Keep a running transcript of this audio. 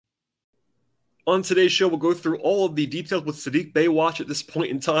On today's show, we'll go through all of the details with Saddiq Bey watch at this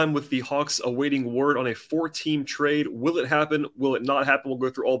point in time, with the Hawks awaiting word on a 4-team trade. Will it happen? Will it not happen? We'll go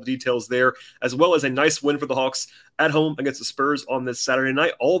through all the details there, as well as a nice win for the Hawks at home against the Spurs on this Saturday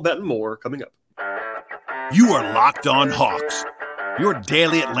night. All of that and more coming up. You are Locked On Hawks, your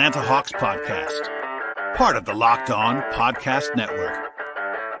daily Atlanta Hawks podcast. Part of the Locked On Podcast Network.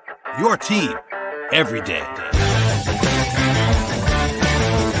 Your team every day.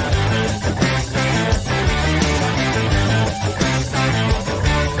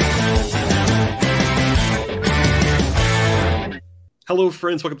 Hello,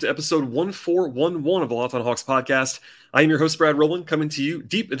 friends. Welcome to episode 1411 of the Locked On Hawks podcast. I am your host, Brad Rowland, coming to you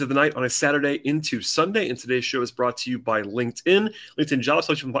deep into the night on a Saturday into Sunday. And today's show is brought to you by LinkedIn. LinkedIn Jobs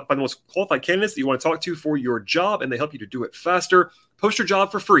helps you find the most qualified candidates that you want to talk to for your job, and they help you to do it faster. Post your job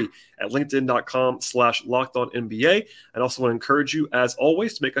for free at linkedin.com/LockedOnNBA. I also want to encourage you, as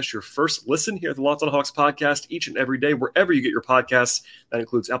always, to make us your first listen here at the Locked On Hawks podcast each and every day, wherever you get your podcasts. That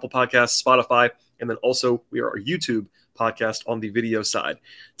includes Apple Podcasts, Spotify, and then also we are a YouTube podcast on the video side.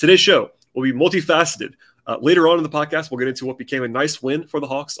 Today's show will be multifaceted. Later on in the podcast, we'll get into what became a nice win for the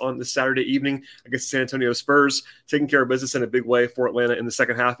Hawks on this Saturday evening against the San Antonio Spurs, taking care of business in a big way for Atlanta in the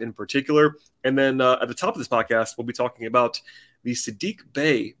second half in particular. And then at the top of this podcast, we'll be talking about the Saddiq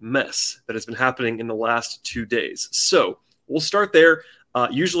Bey mess that has been happening in the last 2 days. So we'll start there.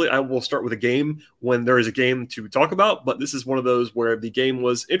 Usually I will start with a game when there is a game to talk about, but this is one of those where the game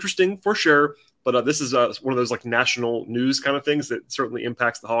was interesting for sure. But this is one of those like national news kind of things that certainly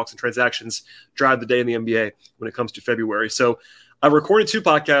impacts the Hawks, and transactions drive the day in the NBA when it comes to February. So I recorded 2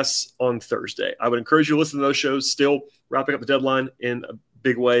 podcasts on Thursday. I would encourage you to listen to those shows, still wrapping up the deadline in a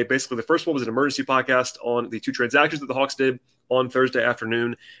big way. Basically, the first one was an emergency podcast on the 2 transactions that the Hawks did on Thursday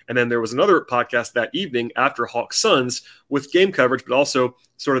afternoon. And then there was another podcast that evening after Hawks Suns with game coverage, but also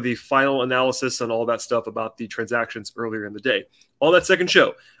sort of the final analysis and all that stuff about the transactions earlier in the day. On that second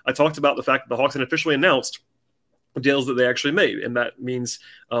show, I talked about the fact that the Hawks had officially announced the deals that they actually made. And that means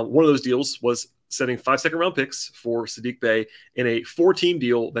one of those deals was setting 5 second-round picks for Saddiq Bey in a 4-team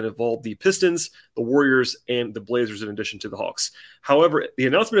deal that involved the Pistons, the Warriors, and the Blazers in addition to the Hawks. However, the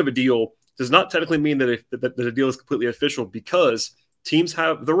announcement of a deal does not technically mean that a deal is completely official, because teams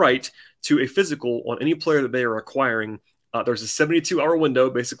have the right to a physical on any player that they are acquiring. There's a 72-hour window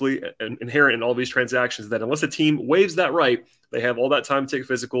basically inherent in all these transactions that unless a team waives that right, they have all that time to take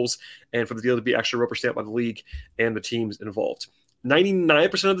physicals and for the deal to be actually rubber stamped by the league and the teams involved.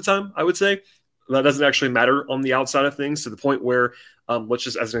 99% of the time, I would say, that doesn't actually matter on the outside of things, to the point where, let's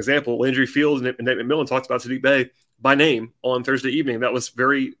just as an example, Landry Fields and Nate McMillan talked about Saddiq Bey by name on Thursday evening. That was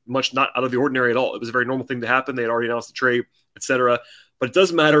very much not out of the ordinary at all. It was a very normal thing to happen. They had already announced the trade, etc. But it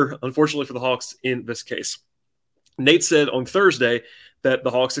does matter, unfortunately, for the Hawks in this case. Nate said on Thursday that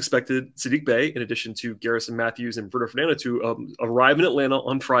the Hawks expected Saddiq Bey, in addition to Garrison Matthews and Bruno Fernando, to arrive in Atlanta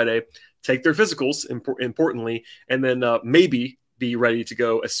on Friday, take their physicals, importantly, and then maybe be ready to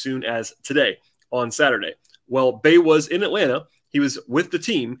go as soon as today on Saturday. Well, Bey was in Atlanta. He was with the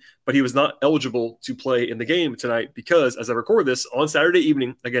team, but he was not eligible to play in the game tonight because, as I record this on Saturday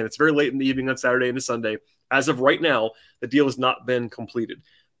evening, again, it's very late in the evening on Saturday into Sunday. As of right now, the deal has not been completed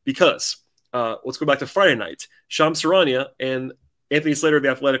because let's go back to Friday night. Shams Charania and Anthony Slater of The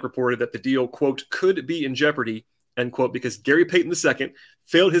Athletic reported that the deal, quote, could be in jeopardy, end quote, because Gary Payton II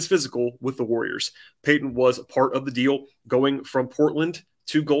failed his physical with the Warriors. Payton was part of the deal going from Portland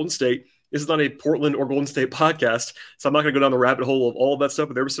to Golden State. This is not a Portland or Golden State podcast, so I'm not going to go down the rabbit hole of all of that stuff,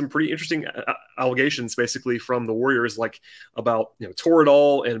 but there were some pretty interesting allegations basically from the Warriors, like about,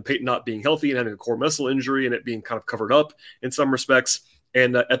 Toradol and Payton not being healthy and having a core muscle injury and it being kind of covered up in some respects.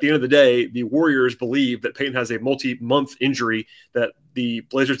 And at the end of the day, the Warriors believe that Payton has a multi-month injury that the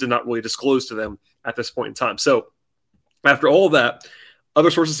Blazers did not really disclose to them at this point in time. So after all of that, other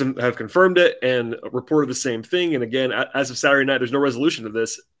sources have confirmed it and reported the same thing. And again, as of Saturday night, there's no resolution to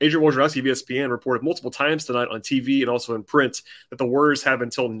this. Adrian Wojnarowski of ESPN reported multiple times tonight on TV and also in print that the Warriors have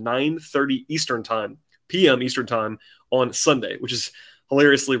until 9:30 p.m. Eastern time on Sunday, which is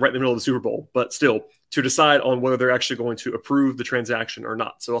hilariously right in the middle of the Super Bowl, but still, to decide on whether they're actually going to approve the transaction or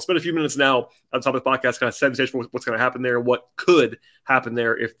not. So I'll spend a few minutes now on top of the podcast kind of setting the stage for what's going to happen there, what could happen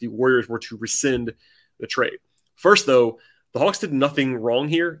there if the Warriors were to rescind the trade. First, though, the Hawks did nothing wrong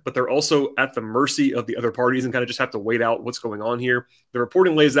here, but they're also at the mercy of the other parties and kind of just have to wait out what's going on here. The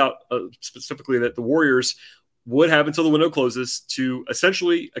reporting lays out specifically that the Warriors would have until the window closes to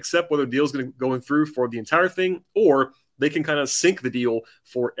essentially accept whether the deal is going through for the entire thing, or they can kind of sink the deal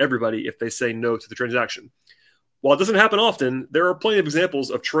for everybody if they say no to the transaction. while it doesn't happen often, there are plenty of examples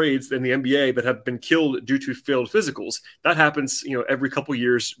of trades in the NBA that have been killed due to failed physicals. That happens, every couple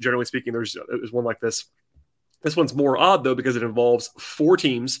years. Generally speaking, there's one like this. This one's more odd, though, because it involves 4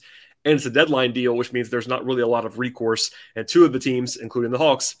 teams, and it's a deadline deal, which means there's not really a lot of recourse. And 2 of the teams, including the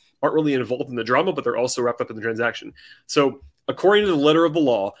Hawks, aren't really involved in the drama, but they're also wrapped up in the transaction. So according to the letter of the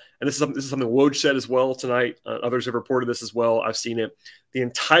law, and this is something Woj said as well tonight, others have reported this as well, I've seen it, the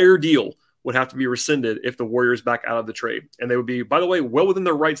entire deal would have to be rescinded if the Warriors back out of the trade. And they would be, by the way, well within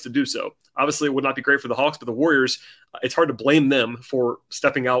their rights to do so. Obviously, it would not be great for the Hawks, but the Warriors, it's hard to blame them for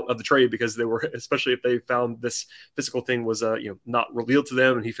stepping out of the trade because they were, especially if they found this physical thing was not revealed to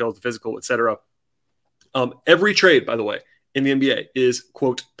them and he failed the physical, etc. Every trade, by the way, in the NBA is,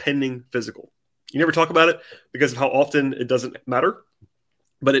 quote, pending physical. You never talk about it because of how often it doesn't matter.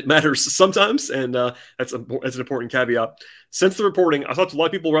 But it matters sometimes, and that's an important caveat. Since the reporting, I talked to a lot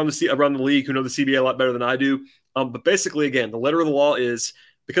of people around the league who know the CBA a lot better than I do. But basically, again, the letter of the law is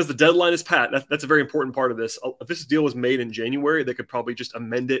because the deadline is pat. That's a very important part of this. If this deal was made in January, they could probably just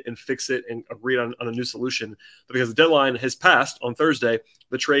amend it and fix it and agree on a new solution. But because the deadline has passed on Thursday,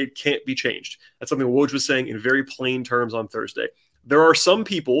 the trade can't be changed. That's something Woj was saying in very plain terms on Thursday. There are some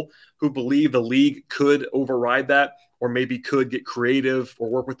people who believe the league could override that, or maybe could get creative or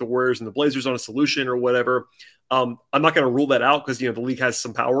work with the Warriors and the Blazers on a solution or whatever. I'm not going to rule that out because, the league has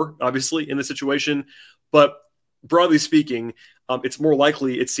some power, obviously, in the situation. But broadly speaking, it's more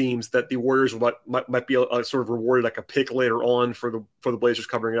likely, it seems, that the Warriors might be sort of rewarded like a pick later on for the Blazers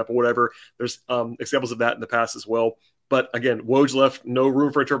covering it up or whatever. There's examples of that in the past as well. But again, Woj left no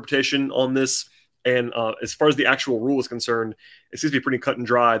room for interpretation on this. And as far as the actual rule is concerned, it seems to be pretty cut and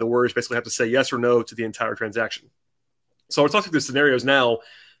dry. The Warriors basically have to say yes or no to the entire transaction. So I'll talk through the scenarios now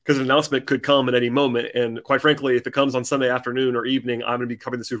because an announcement could come at any moment. And quite frankly, if it comes on Sunday afternoon or evening, I'm going to be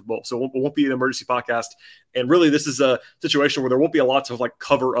covering the Super Bowl. So it won't be an emergency podcast. And really, this is a situation where there won't be a lot to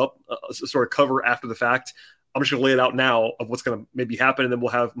cover up, sort of cover after the fact. I'm just going to lay it out now of what's going to maybe happen. And then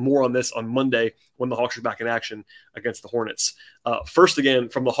we'll have more on this on Monday when the Hawks are back in action against the Hornets. First, again,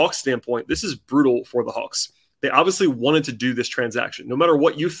 from the Hawks standpoint, this is brutal for the Hawks. They obviously wanted to do this transaction, no matter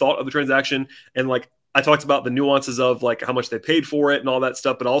what you thought of the transaction. And I talked about the nuances of how much they paid for it and all that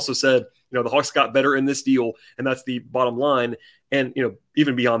stuff, but also said, the Hawks got better in this deal, and that's the bottom line. And,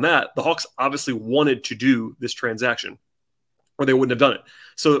 even beyond that, the Hawks obviously wanted to do this transaction or they wouldn't have done it.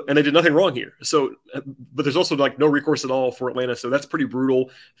 So, and they did nothing wrong here. So, but there's also no recourse at all for Atlanta. So that's pretty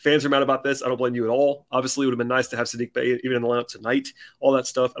brutal. Fans are mad about this. I don't blame you at all. Obviously, it would have been nice to have Saddiq Bey even in the lineup tonight, all that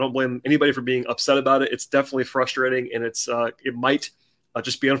stuff. I don't blame anybody for being upset about it. It's definitely frustrating, and it might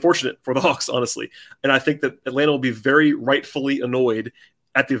just be unfortunate for the Hawks, honestly. And I think that Atlanta will be very rightfully annoyed,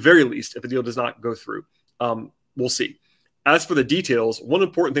 at the very least, if the deal does not go through. We'll see. As for the details, one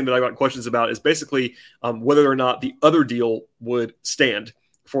important thing that I got questions about is basically whether or not the other deal would stand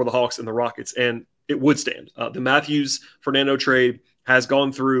for the Hawks and the Rockets. And it would stand. The Matthews-Fernando trade has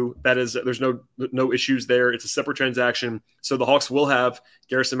gone through. That is, there's no issues there. It's a separate transaction. So the Hawks will have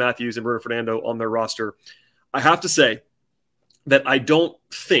Garrison Matthews and Bruno Fernando on their roster. I have to say that I don't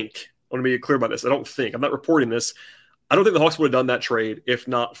think, I want to be clear about this, I'm not reporting this, I don't think the Hawks would have done that trade if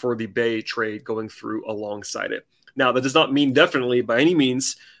not for the Bey trade going through alongside it. Now, that does not mean definitely by any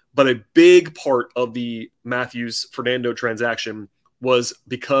means, but a big part of the Matthews-Fernando transaction was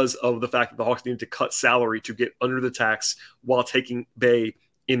because of the fact that the Hawks needed to cut salary to get under the tax while taking Bey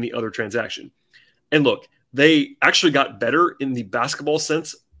in the other transaction. And look, they actually got better in the basketball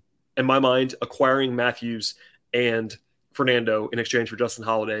sense, in my mind, acquiring Matthews and Fernando in exchange for Justin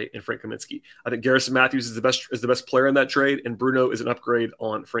Holiday and Frank Kaminsky. I think Garrison Matthews is the best player in that trade, and Bruno is an upgrade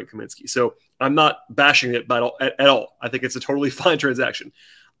on Frank Kaminsky. So I'm not bashing it at all. I think it's a totally fine transaction.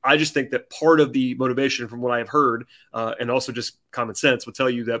 I just think that part of the motivation from what I have heard, and also just common sense, would tell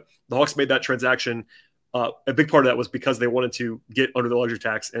you that the Hawks made that transaction. A big part of that was because they wanted to get under the luxury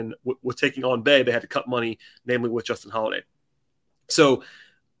tax, and with taking on Bey, they had to cut money, namely with Justin Holiday. So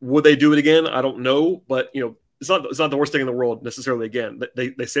would they do it again? I don't know, but it's not the worst thing in the world necessarily. Again,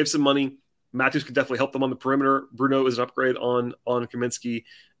 they save some money. Matthews could definitely help them on the perimeter. Bruno is an upgrade on Kaminsky,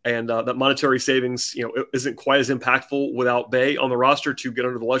 and that monetary savings, isn't quite as impactful without Bey on the roster to get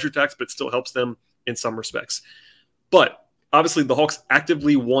under the luxury tax, but it still helps them in some respects. But obviously, the Hawks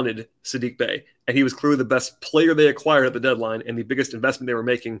actively wanted Saddiq Bey, and he was clearly the best player they acquired at the deadline and the biggest investment they were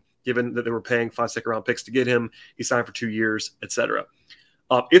making, given that they were paying 5 second-round picks to get him. He signed for 2 years, etc.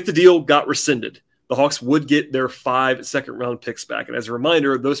 If the deal got rescinded, the Hawks would get their 5 second-round picks back. And as a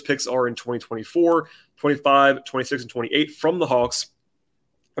reminder, those picks are in 2024, 25, 26, and 28 from the Hawks.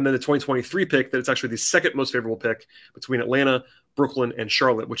 And then the 2023 pick, that it's actually the second most favorable pick between Atlanta, Brooklyn, and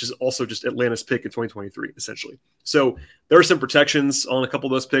Charlotte, which is also just Atlanta's pick in 2023, essentially. So there are some protections on a couple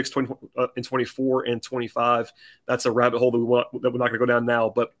of those picks in 24 and 25. That's a rabbit hole that we're not going to go down now.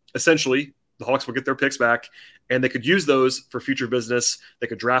 But essentially, the Hawks will get their picks back, and they could use those for future business. They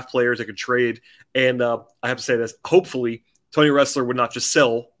could draft players. They could trade. And I have to say this, hopefully, Tony Ressler would not just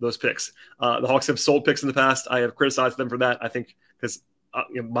sell those picks. The Hawks have sold picks in the past. I have criticized them for that, I think, because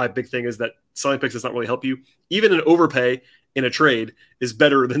my big thing is that selling picks does not really help you. Even an overpay in a trade is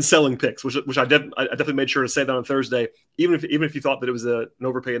better than selling picks, which I definitely made sure to say that on Thursday. Even if you thought that it was an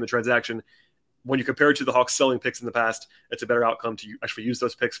overpay in the transaction, when you compare it to the Hawks selling picks in the past, it's a better outcome to actually use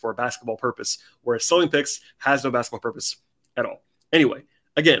those picks for a basketball purpose, whereas selling picks has no basketball purpose at all. Anyway,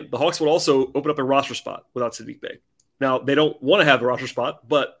 again, the Hawks would also open up a roster spot without Saddiq Bey. Now, they don't want to have a roster spot,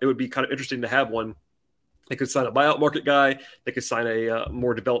 but it would be kind of interesting to have one. They could sign a buyout market guy. They could sign a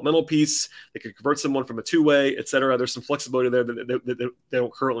more developmental piece. They could convert someone from a two-way, et cetera. There's some flexibility there that they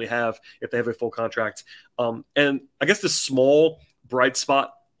don't currently have if they have a full contract. And I guess the small bright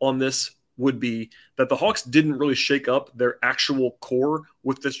spot on this would be that the Hawks didn't really shake up their actual core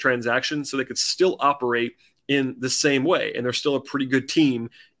with this transaction, so they could still operate in the same way. And they're still a pretty good team,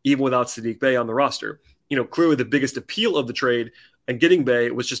 even without Saddiq Bey on the roster. Clearly the biggest appeal of the trade and getting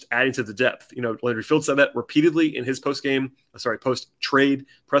Bey was just adding to the depth. Landry Fields said that repeatedly in his post-trade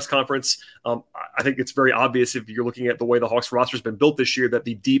press conference. I think it's very obvious if you're looking at the way the Hawks roster has been built this year that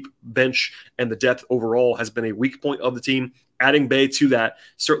the deep bench and the depth overall has been a weak point of the team. Adding Bey to that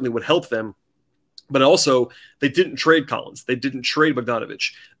certainly would help them. But also, they didn't trade Collins. They didn't trade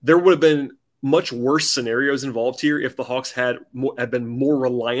Bogdanović. There would have been much worse scenarios involved here if the Hawks had been more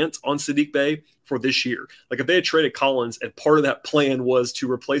reliant on Saddiq Bey for this year. Like if they had traded Collins and part of that plan was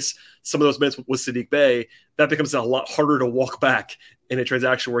to replace some of those minutes with Saddiq Bey, that becomes a lot harder to walk back in a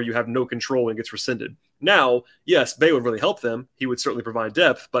transaction where you have no control and gets rescinded. Now, yes, Bey would really help them. He would certainly provide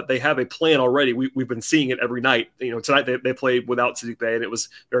depth, but they have a plan already. We've been seeing it every night. Tonight they played without Saddiq Bey, and it was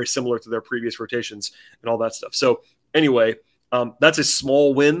very similar to their previous rotations and all that stuff. So anyway, that's a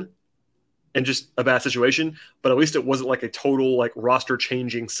small win and just a bad situation, but at least it wasn't like a total roster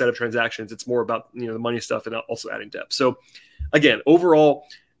changing set of transactions. It's more about the money stuff and also adding depth. So again, overall,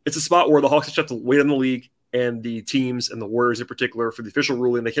 it's a spot where the Hawks just have to wait on the league and the teams and the Warriors in particular for the official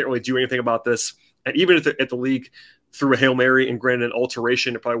ruling. They can't really do anything about this. And even if the league threw a Hail Mary and granted an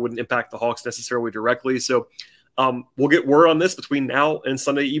alteration, it probably wouldn't impact the Hawks necessarily directly. So we'll get word on this between now and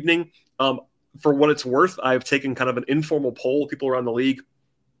Sunday evening. For what it's worth, I've taken kind of an informal poll of people around the league,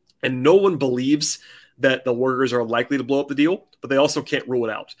 and no one believes that the Warriors are likely to blow up the deal, but they also can't rule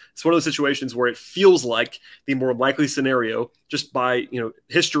it out. It's one of those situations where it feels like the more likely scenario, just by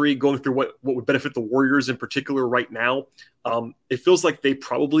history, going through what would benefit the Warriors in particular right now. It feels like they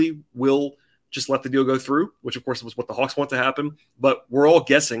probably will just let the deal go through, which of course was what the Hawks want to happen. But we're all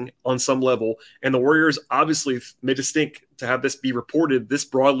guessing on some level, and the Warriors obviously made a stink to have this be reported this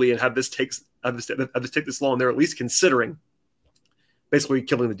broadly and have this take this long. They're at least considering basically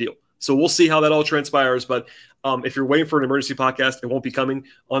killing the deal. So we'll see how that all transpires. But if you're waiting for an emergency podcast, it won't be coming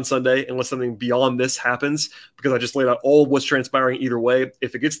on Sunday unless something beyond this happens, because I just laid out all of what's transpiring either way.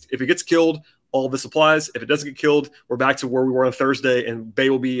 If it gets killed, all of this applies. If it doesn't get killed, we're back to where we were on Thursday, and Bey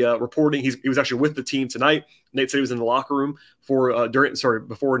will be reporting. He was actually with the team tonight. Nate said he was in the locker room before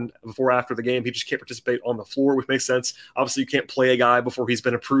after the game. He just can't participate on the floor, which makes sense. Obviously, you can't play a guy before he's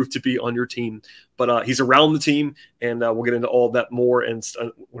been approved to be on your team, but he's around the team, and we'll get into all of that more. And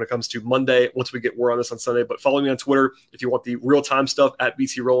when it comes to Monday, once we get word on this on Sunday, but follow me on Twitter if you want the real-time stuff at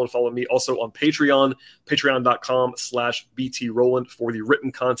BT Rowland. Follow me also on Patreon, patreon.com/BT Rowland for the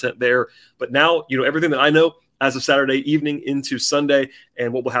written content there. But now you know everything that I know as of Saturday evening into Sunday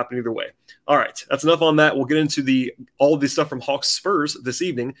and what will happen either way. All right, that's enough on that. We'll get into all of the stuff from Hawks Spurs this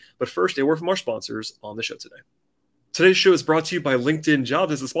evening. But first, a word from our sponsors on the show today. Today's show is brought to you by LinkedIn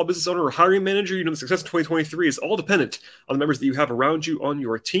Jobs. As a small business owner or hiring manager, the success of 2023 is all dependent on the members that you have around you on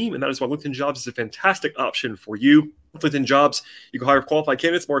your team, and that is why LinkedIn Jobs is a fantastic option for you. With LinkedIn Jobs, you can hire qualified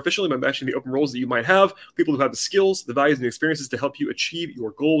candidates more efficiently by matching the open roles that you might have, people who have the skills, the values, and the experiences to help you achieve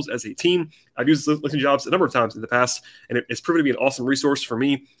your goals as a team. I've used LinkedIn Jobs a number of times in the past, and it's proven to be an awesome resource for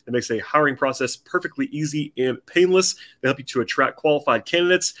me. It makes a hiring process perfectly easy and painless. They help you to attract qualified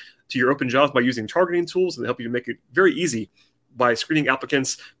candidates to your open jobs by using targeting tools, and they help you to make it very easy by screening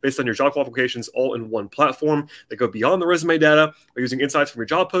applicants based on your job qualifications all in one platform. They go beyond the resume data by using insights from your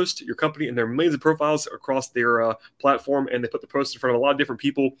job post, your company, and their millions of profiles across their platform, and they put the posts in front of a lot of different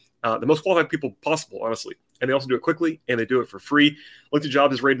people, the most qualified people possible, honestly. and they also do it quickly, and they do it for free. LinkedIn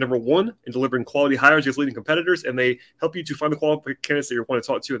Jobs is rated number 1 in delivering quality hires against leading competitors, and they help you to find the quality candidates that you want to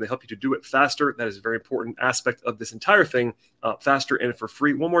talk to, and they help you to do it faster. That is a very important aspect of this entire thing, faster and for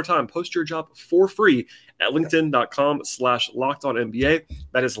free. One more time, post your job for free at linkedin.com/LockedOnNBA.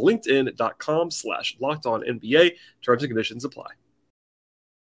 That is linkedin.com/LockedOnNBA. Terms and conditions apply.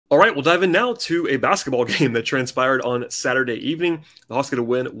 All right, we'll dive in now to a basketball game that transpired on Saturday evening. The Hawks get a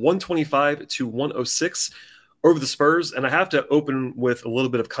win 125-106 over the Spurs, and I have to open with a little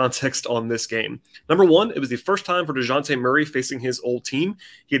bit of context on this game. Number one, it was the first time for DeJounte Murray facing his old team.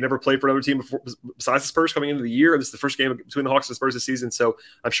 He had never played for another team before, besides the Spurs coming into the year. This is the first game between the Hawks and the Spurs this season, so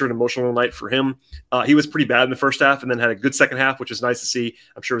I'm sure an emotional night for him. He was pretty bad in the first half and then had a good second half, which is nice to see.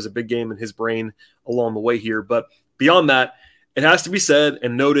 I'm sure it was a big game in his brain along the way here. But beyond that, it has to be said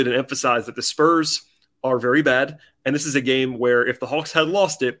and noted and emphasized that the Spurs are very bad. And this is a game where if the Hawks had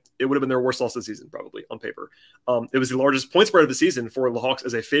lost it, it would have been their worst loss of the season, probably, on paper. It was the largest point spread of the season for the Hawks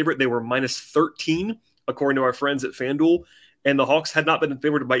as a favorite. They were minus 13, according to our friends at FanDuel. And the Hawks had not been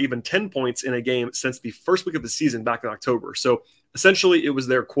favored by even 10 points in a game since the first week of the season back in October. So essentially, it was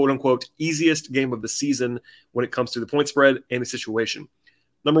their quote-unquote easiest game of the season when it comes to the point spread and the situation.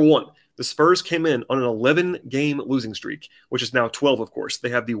 Number one, the Spurs came in on an 11-game losing streak, which is now 12, of course. They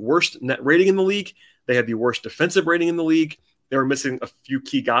have the worst net rating in the league. They had the worst defensive rating in the league. They were missing a few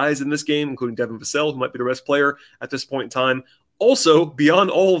key guys in this game, including Devin Vassell, who might be the best player at this point in time. Also, beyond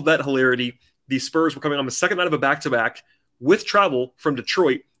all of that hilarity, the Spurs were coming on the second night of a back-to-back with travel from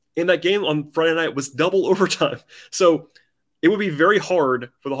Detroit, and that game on Friday night was double overtime. So it would be very hard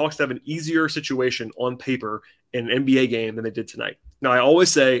for the Hawks to have an easier situation on paper in an NBA game than they did tonight. Now, I always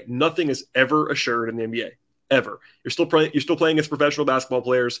say nothing is ever assured in the NBA, ever. You're still playing against professional basketball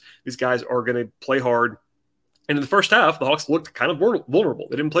players. These guys are going to play hard. And in the first half, the Hawks looked kind of vulnerable.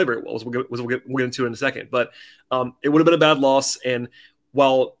 They didn't play very well, as we'll get into in a second. But it would have been a bad loss. And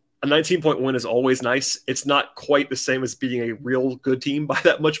while a 19-point win is always nice, it's not quite the same as beating a real good team by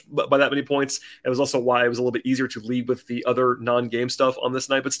that many points. It was also why it was a little bit easier to lead with the other non-game stuff on this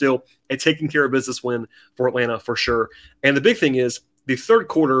night. But still, a taking care of business win for Atlanta for sure. And the big thing is, the third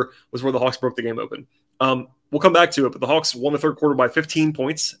quarter was where the Hawks broke the game open. We'll come back to it, but the Hawks won the third quarter by 15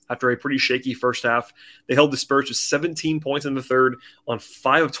 points after a pretty shaky first half. They held the Spurs to 17 points in the third on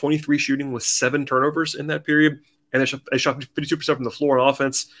 5 of 23 shooting with 7 turnovers in that period. And they shot 52% from the floor on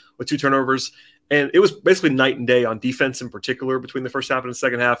offense with 2 turnovers. And it was basically night and day on defense in particular between the first half and the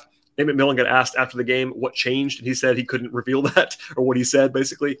second half. Nate McMillan got asked after the game what changed, and he said he couldn't reveal that, or what he said,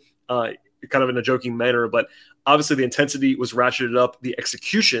 basically, kind of in a joking manner. But obviously the intensity was ratcheted up. The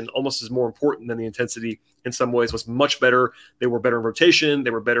execution, almost is more important than the intensity in some ways, was much better. They were better in rotation.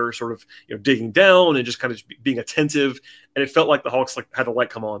 They were better sort of digging down and just kind of being attentive. And it felt like the Hawks had the light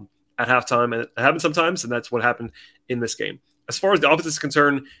come on at halftime, and it happens sometimes, and that's what happened in this game. As far as the offense is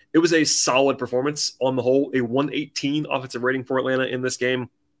concerned, it was a solid performance on the whole, a 118 offensive rating for Atlanta in this game.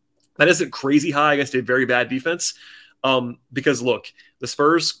 That isn't crazy high against a very bad defense, because, look, the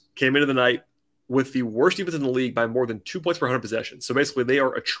Spurs came into the night with the worst defense in the league by more than 2 points per 100 possessions. So basically, they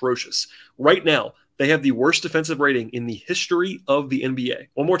are atrocious. Right now, they have the worst defensive rating in the history of the NBA.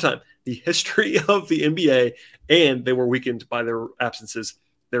 One more time, the history of the NBA, and they were weakened by their absences.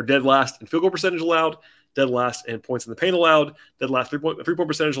 They're dead last in field goal percentage allowed, dead last in points in the paint allowed, dead last three-point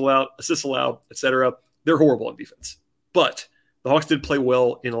percentage allowed, assists allowed, etc. They're horrible on defense. But the Hawks did play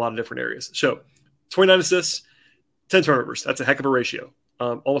well in a lot of different areas. So 29 assists, 10 turnovers. That's a heck of a ratio.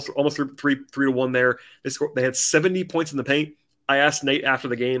 Almost 3 to 1 there. They had 70 points in the paint. I asked Nate after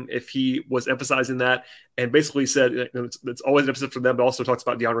the game if he was emphasizing that, and basically said it's always an emphasis for them, but also talks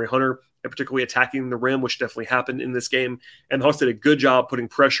about DeAndre Hunter and particularly attacking the rim, which definitely happened in this game. And the Hawks did a good job putting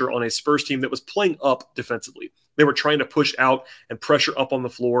pressure on a Spurs team that was playing up defensively. They were trying to push out and pressure up on the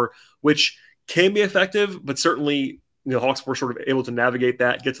floor, which can be effective, but certainly the Hawks were sort of able to navigate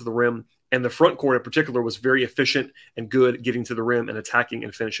that, get to the rim. And the front court in particular was very efficient and good getting to the rim and attacking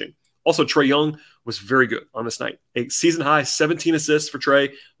and finishing. Also, Trae Young was very good on this night. A season-high 17 assists for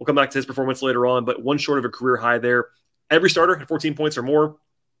Trae. We'll come back to his performance later on, but one short of a career high there. Every starter had 14 points or more,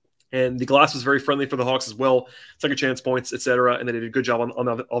 and the glass was very friendly for the Hawks as well. Second chance points, etc., and they did a good job on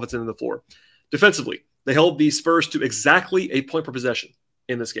the offensive end of the floor. Defensively, they held the Spurs to exactly a point per possession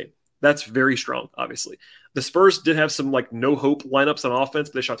in this game. That's very strong, obviously. The Spurs did have some no-hope lineups on offense,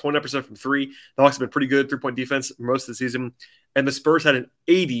 but they shot 29% from 3. The Hawks have been pretty good three-point defense most of the season, and the Spurs had an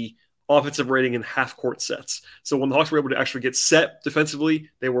 80 offensive rating in half-court sets. So when the Hawks were able to actually get set defensively,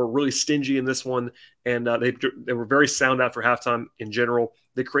 they were really stingy in this one, and they were very sound after halftime in general.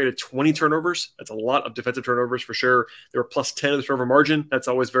 They created 20 turnovers. That's a lot of defensive turnovers for sure. They were plus 10 of the turnover margin. That's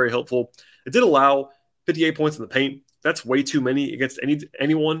always very helpful. It did allow 58 points in the paint. That's way too many against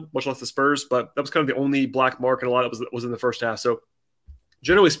anyone, much less the Spurs. But that was kind of the only black mark, and a lot of it was in the first half. So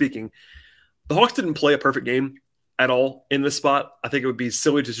generally speaking, the Hawks didn't play a perfect game at all in this spot. I think it would be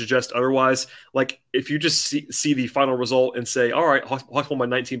silly to suggest otherwise. Like, if you just see the final result and say, all right, Hawks won by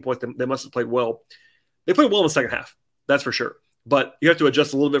 19 points, they must have played well. They played well in the second half. That's for sure. But you have to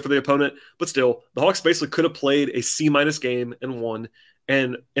adjust a little bit for the opponent. But still, the Hawks basically could have played a C- game and won.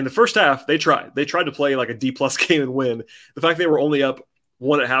 And in the first half, they tried. They tried to play like a D+ game and win. The fact they were only up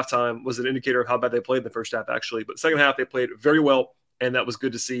 1 at halftime was an indicator of how bad they played in the first half, actually. But the second half, they played very well. And that was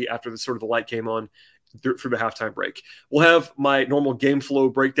good to see after the light came on through the halftime break. We'll have my normal game flow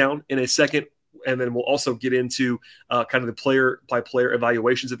breakdown in a second, and then we'll also get into kind of the player-by-player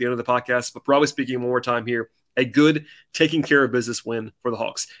evaluations at the end of the podcast. But broadly speaking, one more time here, a good taking care of business win for the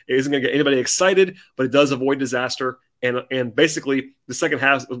Hawks. It isn't going to get anybody excited, but it does avoid disaster. And basically, the second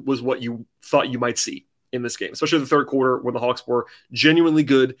half was what you thought you might see in this game, especially the third quarter when the Hawks were genuinely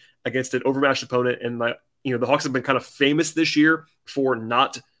good against an overmatched opponent. And the Hawks have been kind of famous this year for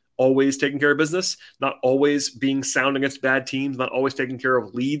not always taking care of business, not always being sound against bad teams, not always taking care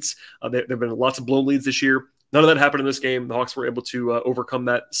of leads. There have been lots of blown leads this year. None of that happened in this game. The Hawks were able to overcome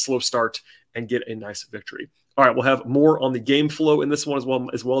that slow start and get a nice victory. All right, we'll have more on the game flow in this one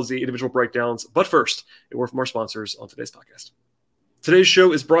as well as the individual breakdowns. But first, a word from our sponsors on today's podcast. Today's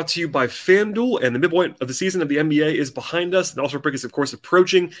show is brought to you by FanDuel, and the midpoint of the season of the NBA is behind us. The All-Star break is, of course,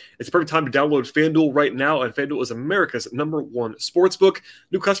 approaching. It's the perfect time to download FanDuel right now, and FanDuel is America's #1 sportsbook.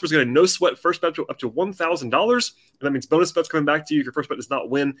 New customers get a no-sweat first bet up to $1,000, and that means bonus bets coming back to you if your first bet does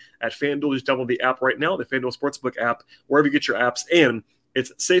not win at FanDuel. Just download the app right now, the FanDuel Sportsbook app, wherever you get your apps, and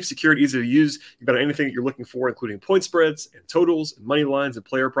it's safe, secure, and easy to use. You've got anything that you're looking for, including point spreads and totals and money lines and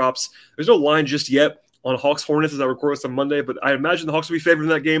player props. There's no line just yet on Hawks Hornets as I record this on Monday, but I imagine the Hawks will be favored in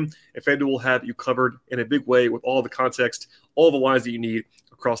that game, and FanDuel will have you covered in a big way with all the context, all the lines that you need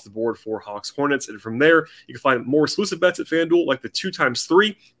across the board for Hawks Hornets. And from there, you can find more exclusive bets at FanDuel, like the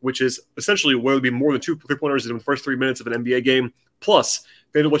 2x3, which is essentially what would be more than 2 3-pointers in the first 3 minutes of an NBA game. Plus,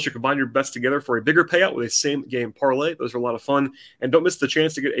 FanDuel lets you combine your bets together for a bigger payout with a same-game parlay. Those are a lot of fun. And don't miss the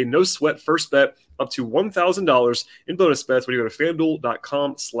chance to get a no-sweat first bet up to $1,000 in bonus bets when you go to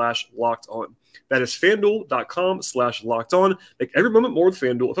FanDuel.com/lockedon. That is FanDuel.com/lockedon. Make every moment more with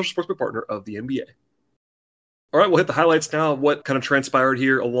FanDuel, official sportsbook partner of the NBA. All right, we'll hit the highlights now of what kind of transpired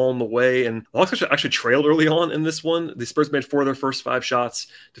here along the way. And the Hawks actually trailed early on in this one. The Spurs made 4 of their first 5 shots.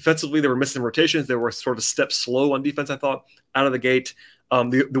 Defensively, they were missing rotations. They were sort of a step slow on defense, I thought, out of the gate.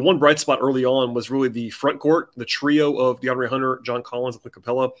 The one bright spot early on was really the front court, the trio of DeAndre Hunter, John Collins, and Clint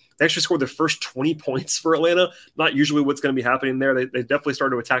Capella. They actually scored their first 20 points for Atlanta. Not usually what's going to be happening there. They definitely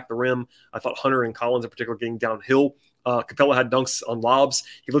started to attack the rim. I thought Hunter and Collins in particular getting downhill. Capella had dunks on lobs.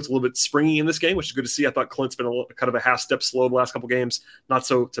 He looked a little bit springy in this game, which is good to see. I thought Clint's been kind of a half step slow the last couple games. Not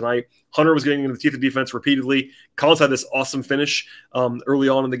so tonight. Hunter was getting into the teeth of defense repeatedly. Collins had this awesome finish early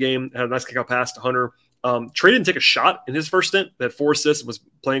on in the game. Had a nice kick out pass to Hunter. Trey didn't take a shot in his first stint. They had 4 assists and was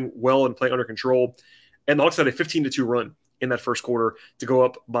playing well and playing under control. And the Hawks had a 15-2 run in that first quarter to go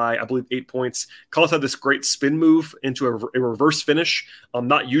up by, I believe, 8 points. Collins had this great spin move into a reverse finish.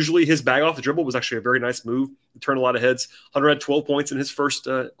 Not usually his bag off the dribble. Was actually a very nice move. It turned a lot of heads. Hunter had 12 points in his first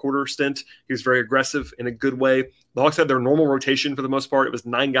quarter stint. He was very aggressive in a good way. The Hawks had their normal rotation for the most part. It was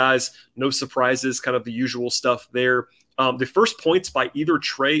 9 guys, no surprises, kind of the usual stuff there. The first points by either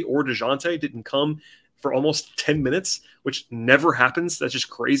Trey or DeJounte didn't come for almost 10 minutes, which never happens. That's just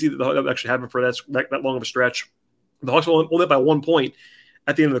crazy that actually happened for that long of a stretch. The Hawks won it by 1 point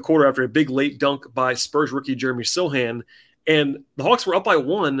at the end of the quarter after a big late dunk by Spurs rookie Jeremy Sohan. And the Hawks were up by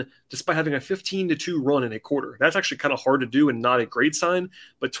 1 despite having a 15-2 run in a quarter. That's actually kind of hard to do and not a great sign.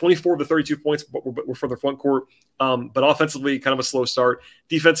 But 24 of the 32 points were for the front court. But offensively, kind of a slow start.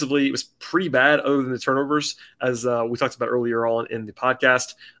 Defensively, it was pretty bad other than the turnovers, as we talked about earlier on in the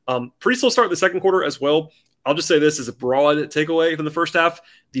podcast. Pretty slow start in the second quarter as well. I'll just say this as a broad takeaway from the first half.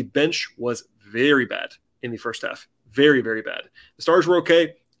 The bench was very bad in the first half. Very, very bad. The stars were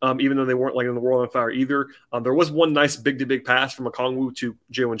okay. Even though they weren't like in the world on fire either. There was one nice big-to-big pass from Okongwu to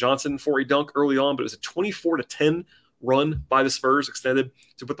Jalen Johnson for a dunk early on, but it was a 24-10 run by the Spurs, extended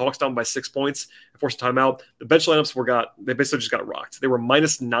to put the Hawks down by 6 points and force a timeout. The bench lineups they basically just got rocked. They were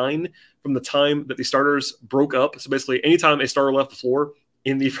 -9 from the time that the starters broke up. So basically, anytime a starter left the floor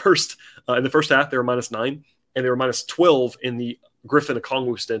in the first half, they were -9, and they were -12 in the Griffin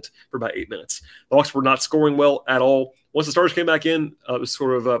Okongwu stint for about 8 minutes. The Hawks were not scoring well at all. Once the starters came back in, it was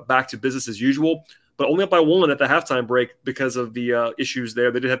sort of back to business as usual, but only up by 1 at the halftime break because of the issues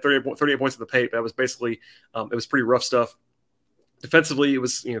there. They did have 38 points in the paint. That was basically it was pretty rough stuff. Defensively, it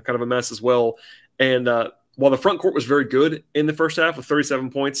was kind of a mess as well. And while the front court was very good in the first half with 37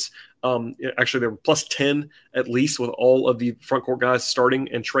 points, actually they were plus 10 at least with all of the front court guys starting,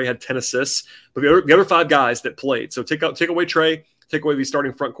 and Trey had 10 assists. But the other 5 guys that played, so take away Trey, take away the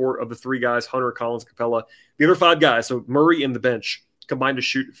starting front court of the 3 guys, Hunter, Collins, Capella. The other 5 guys, so Murray and the bench, combined to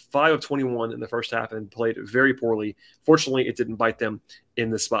shoot 5 of 21 in the first half and played very poorly. Fortunately, it didn't bite them in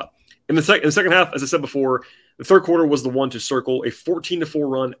this spot. In the second half, as I said before, the third quarter was the one to circle a 14-4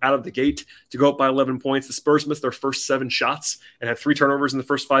 run out of the gate to go up by 11 points. The Spurs missed their first 7 shots and had 3 turnovers in the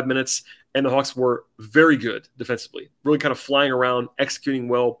first 5 minutes, and the Hawks were very good defensively, really kind of flying around, executing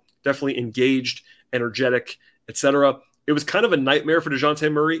well, definitely engaged, energetic, etc. It was kind of a nightmare for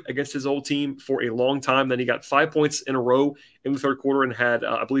DeJounte Murray against his old team for a long time. Then he got 5 points in a row in the third quarter and had,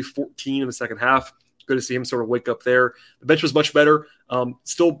 I believe, 14 in the second half. Good to see him sort of wake up there. The bench was much better.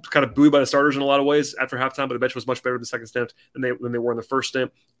 Still kind of buoyed by the starters in a lot of ways after halftime, but the bench was much better in the second stint than they were in the first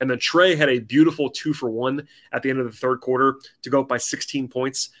stint. And then Trey had a beautiful 2-for-1 at the end of the third quarter to go up by 16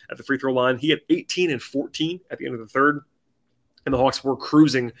 points at the free throw line. He had 18 and 14 at the end of the third, and the Hawks were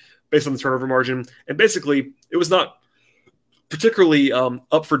cruising based on the turnover margin. And basically, it was not particularly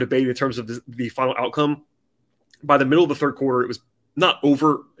up for debate in terms of the final outcome. By the middle of the third quarter, it was not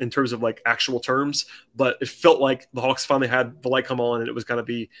over in terms of like actual terms, but it felt like the Hawks finally had the light come on and it was going to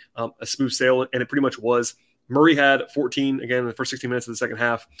be a smooth sail, and it pretty much was. Murray had 14 again in the first 16 minutes of the second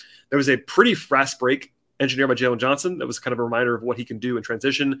half. There was a pretty fast break engineered by Jalen Johnson that was kind of a reminder of what he can do in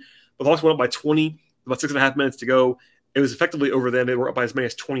transition. But the Hawks went up by 20, about 6.5 minutes to go. It was effectively over then. They were up by as many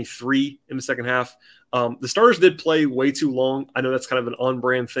as 23 in the second half. The starters did play way too long. I know that's kind of an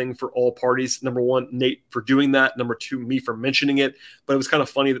on-brand thing for all parties. Number one, Nate for doing that. Number two, me for mentioning it. But it was kind of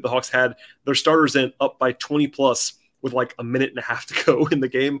funny that the Hawks had their starters in up by 20 plus with like a minute and a half to go in the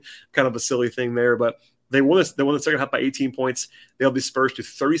game. Kind of a silly thing there. But they won the second half by 18 points. They held the Spurs to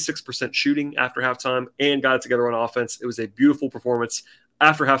 36% shooting after halftime and got it together on offense. It was a beautiful performance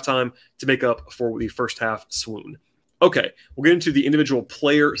after halftime to make up for the first half swoon. Okay, we'll get into the individual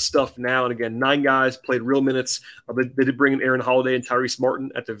player stuff now. And again, 9 guys played real minutes. They did bring in Aaron Holiday and Tyrese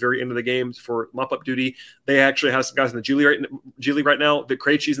Martin at the very end of the game for mop-up duty. They actually have some guys in the G League right now. Vic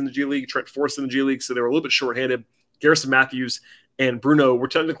Krejci's in the G League, Trent Forrest in the G League, so they were a little bit shorthanded. Garrison Matthews and Bruno were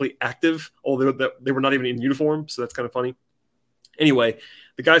technically active, although they were not even in uniform, so that's kind of funny. Anyway,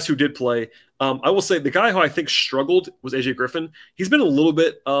 the guys who did play, I will say the guy who I think struggled was AJ Griffin. He's been a little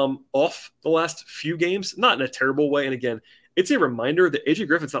bit off the last few games, not in a terrible way. And again, it's a reminder that AJ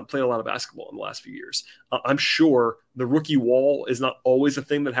Griffin's not played a lot of basketball in the last few years. I'm sure the rookie wall is not always a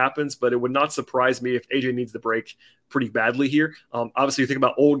thing that happens, but it would not surprise me if AJ needs the break pretty badly here. Obviously, you think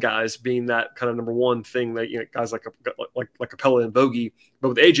about old guys being that kind of number one thing that, you know, guys like Capella and Bogey. But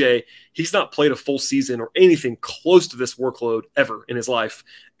with AJ, he's not played a full season or anything close to this workload ever in his life.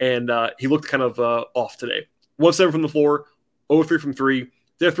 And he looked kind of off today. 1-7 from the floor, 0-3 from 3.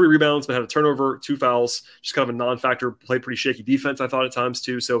 They had 3 rebounds, but had a turnover, 2 fouls, just kind of a non-factor. Played pretty shaky defense, I thought, at times,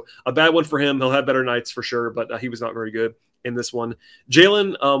 too. So a bad one for him. He'll have better nights for sure, but he was not very good in this one.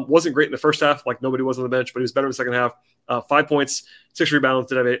 Jalen wasn't great in the first half, like nobody was on the bench, but he was better in the second half. 5 points, 6 rebounds,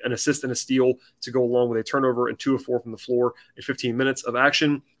 did have an assist and a steal to go along with a turnover and 2 of 4 from the floor in 15 minutes of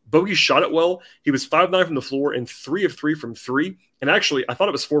action. Bogey shot it well. He was 5-9 from the floor and 3 of 3 from 3. And actually, I thought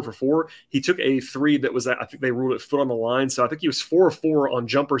it was 4 for 4. He took a 3 that was, I think they ruled it foot on the line. So I think he was 4 of 4 on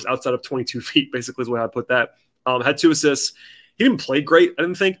jumpers outside of 22 feet, basically is the way I put that. Had 2 assists. He didn't play great, I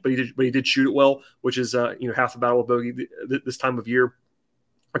didn't think, but he did shoot it well, which is half the battle with Bogey this time of year.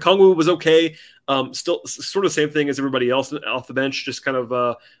 Okongwu was okay. Still sort of the same thing as everybody else off the bench, just kind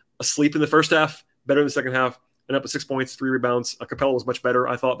of asleep in the first half, better in the second half, and up with 6 points, 3 rebounds. Capella was much better,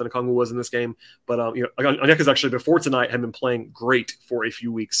 I thought, than Okongwu was in this game. But Onyeka's actually before tonight had been playing great for a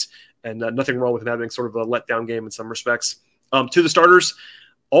few weeks, and nothing wrong with him having sort of a letdown game in some respects. To the starters,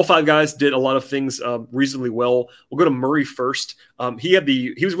 all 5 guys did a lot of things reasonably well. We'll go to Murray first. He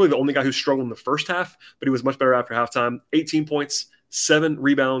was really the only guy who struggled in the first half, but he was much better after halftime. 18 points, 7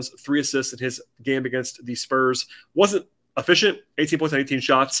 rebounds, 3 assists in his game against the Spurs. Wasn't efficient, 18 points on 18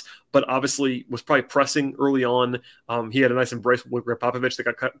 shots, but obviously was probably pressing early on. He had a nice embrace with Greg Popovich that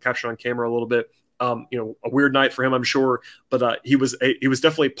got captured on camera a little bit. A weird night for him, I'm sure, but he was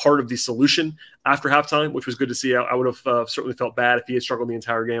definitely part of the solution after halftime, which was good to see. I would have certainly felt bad if he had struggled the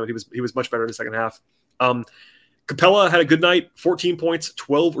entire game, but he was much better in the second half. Capella had a good night, 14 points,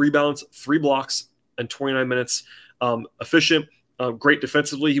 12 rebounds, 3 blocks, and 29 minutes. Efficient, great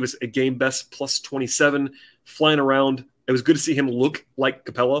defensively. He was a game best plus 27, flying around. It was good to see him look like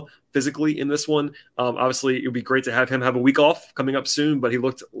Capella physically in this one. Obviously, it would be great to have him have a week off coming up soon, but he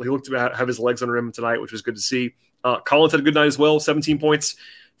looked to have his legs under him tonight, which was good to see. Collins had a good night as well, 17 points.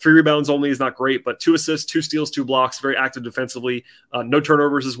 3 rebounds only is not great, but 2 assists, 2 steals, 2 blocks, very active defensively. No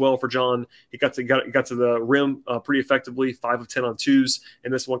turnovers as well for John. He got to the rim pretty effectively, 5 of 10 on twos,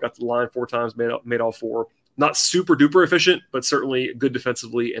 and this one got to the line 4 times, made all 4. Not super duper efficient, but certainly good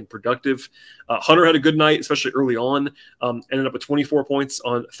defensively and productive. Hunter had a good night, especially early on. Ended up with 24 points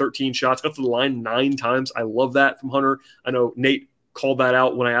on 13 shots. Got to the line 9 times. I love that from Hunter. I know Nate called that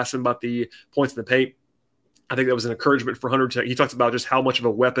out when I asked him about the points in the paint. I think that was an encouragement for Hunter. He talks about just how much of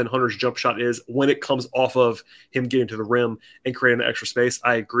a weapon Hunter's jump shot is when it comes off of him getting to the rim and creating extra space.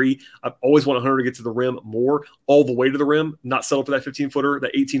 I agree. I've always wanted Hunter to get to the rim more, all the way to the rim, not settle for that 15-footer,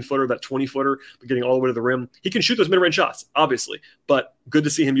 that 18-footer, that 20-footer, but getting all the way to the rim. He can shoot those mid-range shots, obviously, but good to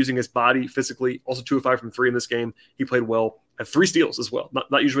see him using his body physically. Also 2 of 5 from 3 in this game. He played well. Had 3 steals as well.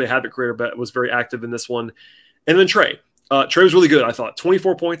 Not usually a habit creator, but was very active in this one. And then Trey. Trey was really good, I thought.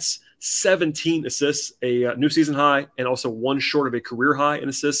 24 points, 17 assists, a new season high, and also 1 short of a career high in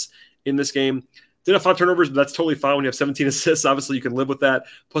assists in this game. Did have 5 turnovers, but that's totally fine when you have 17 assists. Obviously, you can live with that.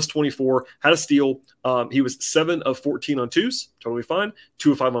 Plus 24, had a steal. He was 7 of 14 on twos, totally fine.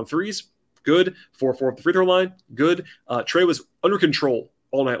 2 of 5 on threes, good. 4 of 4 at the free throw line, good. Trey was under control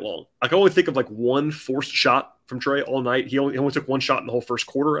all night long. I can only think of like 1 forced shot from Trey all night. He only took 1 shot in the whole first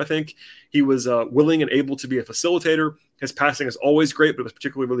quarter, I think. He was willing and able to be a facilitator. His passing is always great, but it was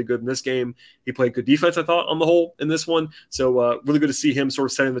particularly really good in this game. He played good defense, I thought, on the whole in this one. So really good to see him sort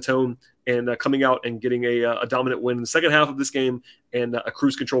of setting the tone and coming out and getting a dominant win in the second half of this game and a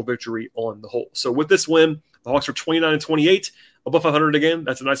cruise control victory on the whole. So with this win, the Hawks are 29-28, above 500 again.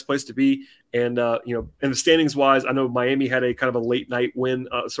 That's a nice place to be. And, in the standings wise, I know Miami had a kind of a late night win,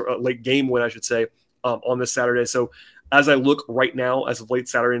 a late game win, I should say, on this Saturday. So as I look right now, as of late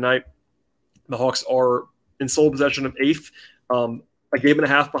Saturday night, the Hawks are in sole possession of 8th, a game and a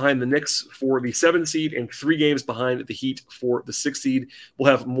half behind the Knicks for the 7th seed and 3 games behind the Heat for the 6th seed.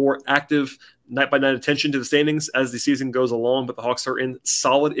 We'll have more active night-by-night attention to the standings as the season goes along, but the Hawks are in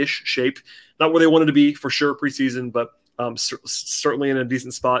solid-ish shape. Not where they wanted to be for sure preseason, but certainly in a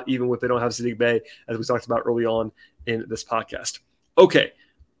decent spot, even if they don't have Saddiq Bey, as we talked about early on in this podcast. Okay,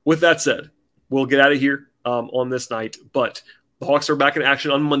 with that said, we'll get out of here on this night, but the Hawks are back in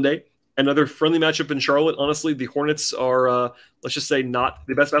action on Monday. Another friendly matchup in Charlotte. Honestly, the Hornets are, let's just say, not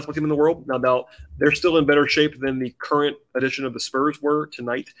the best basketball team in the world. Now, they're still in better shape than the current edition of the Spurs were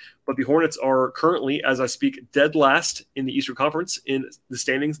tonight. But the Hornets are currently, as I speak, dead last in the Eastern Conference in the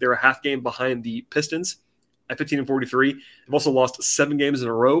standings. They're a half game behind the Pistons at 15-43. They've also lost 7 games in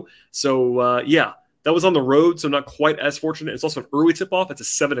a row. So, that was on the road, so not quite as fortunate. It's also an early tip-off. It's a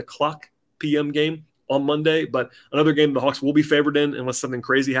 7 o'clock p.m. game on Monday, but another game the Hawks will be favored in unless something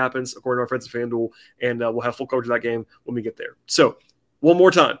crazy happens, according to our friends at FanDuel, and we'll have full coverage of that game when we get there. So, one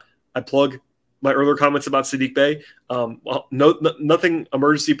more time, I plug my earlier comments about Saddiq Bey. Nothing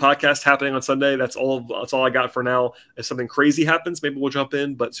emergency podcast happening on Sunday. That's all I got for now. If something crazy happens, maybe we'll jump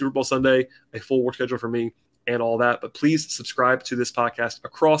in, but Super Bowl Sunday, a full work schedule for me and all that. But please subscribe to this podcast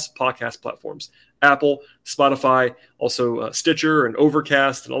across podcast platforms. Apple, Spotify, also Stitcher and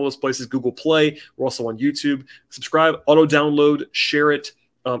Overcast and all those places, Google Play. We're also on YouTube. Subscribe, auto-download, share it.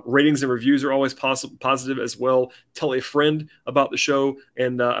 Ratings and reviews are always positive as well. Tell a friend about the show,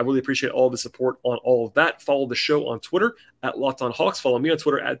 and I really appreciate all the support on all of that. Follow the show on Twitter at Locked On Hawks. Follow me on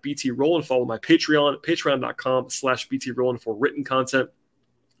Twitter at BT Rowland. Follow my Patreon, patreon.com/BT Rowland for written content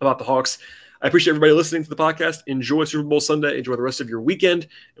about the Hawks. I appreciate everybody listening to the podcast. Enjoy Super Bowl Sunday. Enjoy the rest of your weekend,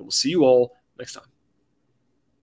 and we'll see you all next time.